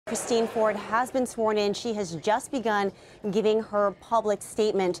Christine Ford has been sworn in. She has just begun giving her public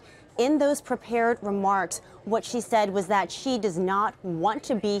statement. In those prepared remarks, what she said was that she does not want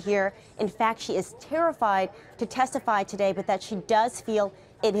to be here. In fact, she is terrified to testify today, but that she does feel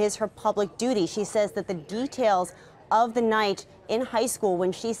it is her public duty. She says that the details of the night in high school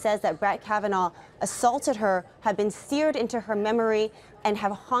when she says that Brett Kavanaugh assaulted her have been seared into her memory and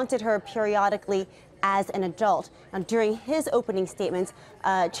have haunted her periodically as an adult. Now, during his opening statements,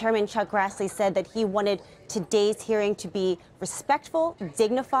 Chairman Chuck Grassley said that he wanted today's hearing to be respectful,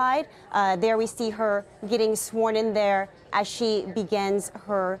 dignified. There we see her getting sworn in there as she begins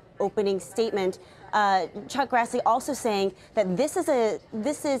her opening statement. Chuck Grassley also saying that this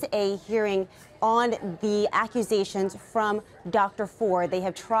is a hearing on the accusations from Dr. Ford. They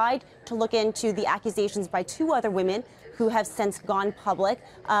have tried to look into the accusations by two other women who have since gone public,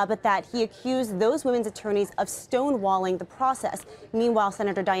 but that he accused those women's attorneys of stonewalling the process. Meanwhile,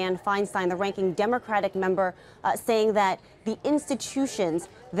 Senator Dianne Feinstein, the ranking Democratic member, saying that the institutions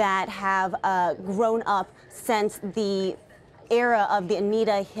that have grown up since the era of the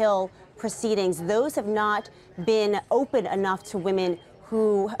Anita Hill proceedings, those have not been open enough to women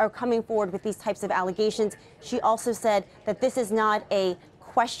who are coming forward with these types of allegations. She also said that this is not a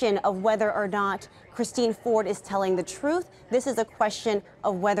question of whether or not Christine Ford is telling the truth. This is a question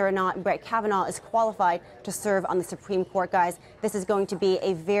of whether or not Brett Kavanaugh is qualified to serve on the Supreme Court. Guys, this is going to be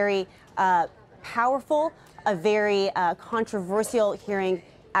a very powerful, a very controversial hearing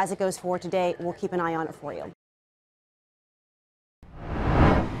as it goes forward today. We'll keep an eye on it for you.